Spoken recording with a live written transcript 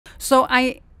So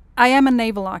I am a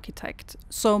naval architect.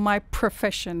 So my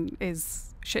profession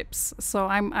is ships. So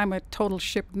I'm a total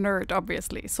ship nerd,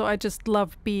 obviously. So I just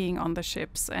love being on the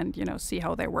ships and see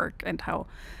how they work and how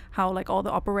like all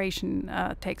the operation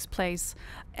takes place.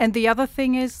 And the other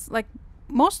thing is, like,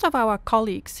 most of our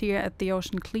colleagues here at the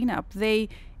Ocean Cleanup, they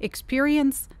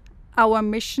experience our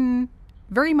mission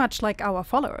very much like our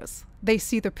followers. They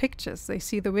see the pictures, they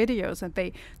see the videos, and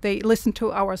they listen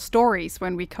to our stories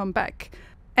when we come back.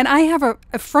 And I have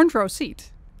a front row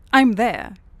seat. I'm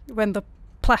there when the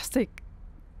plastic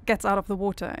gets out of the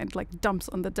water and like dumps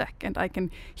on the deck, and I can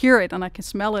hear it and I can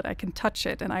smell it, I can touch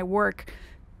it, and I work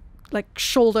like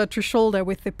shoulder to shoulder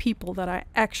with the people that are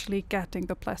actually getting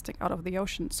the plastic out of the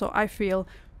ocean. So I feel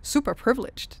super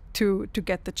privileged to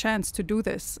get the chance to do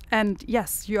this. And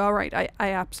yes, you are right. I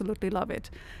absolutely love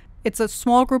it. It's a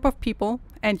small group of people,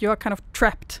 and you're kind of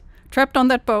trapped on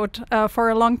that boat for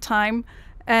a long time.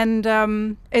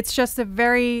 And it's just a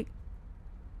very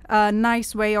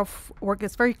nice way of work.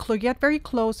 It's very you get very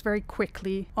close very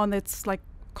quickly on its like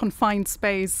confined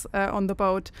space on the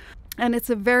boat. And it's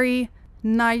a very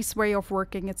nice way of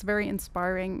working. It's very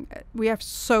inspiring. We have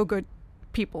so good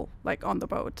people like on the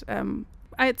boat.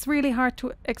 It's really hard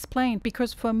to explain,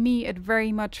 because for me it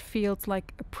very much feels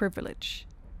like a privilege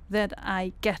that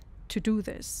I get to do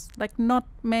this. Like, not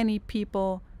many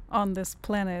people on this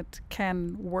planet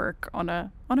can work on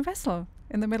a vessel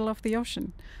in the middle of the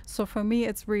ocean. So for me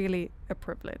it's really a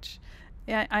privilege.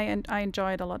 Yeah, I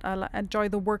enjoy it a lot. I enjoy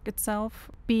the work itself,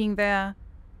 being there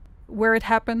where it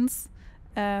happens,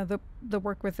 the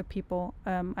work with the people.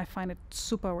 I find it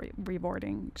super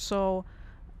rewarding. So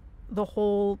the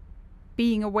whole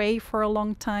being away for a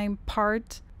long time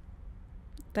part,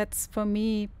 that's, for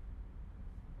me,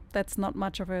 that's not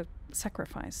much of a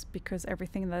sacrifice, because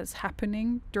everything that is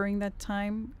happening during that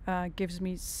time gives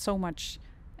me so much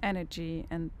energy,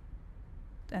 and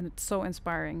it's so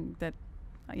inspiring that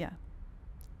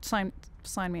sign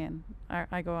me in.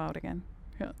 I go out again.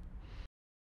 Yeah.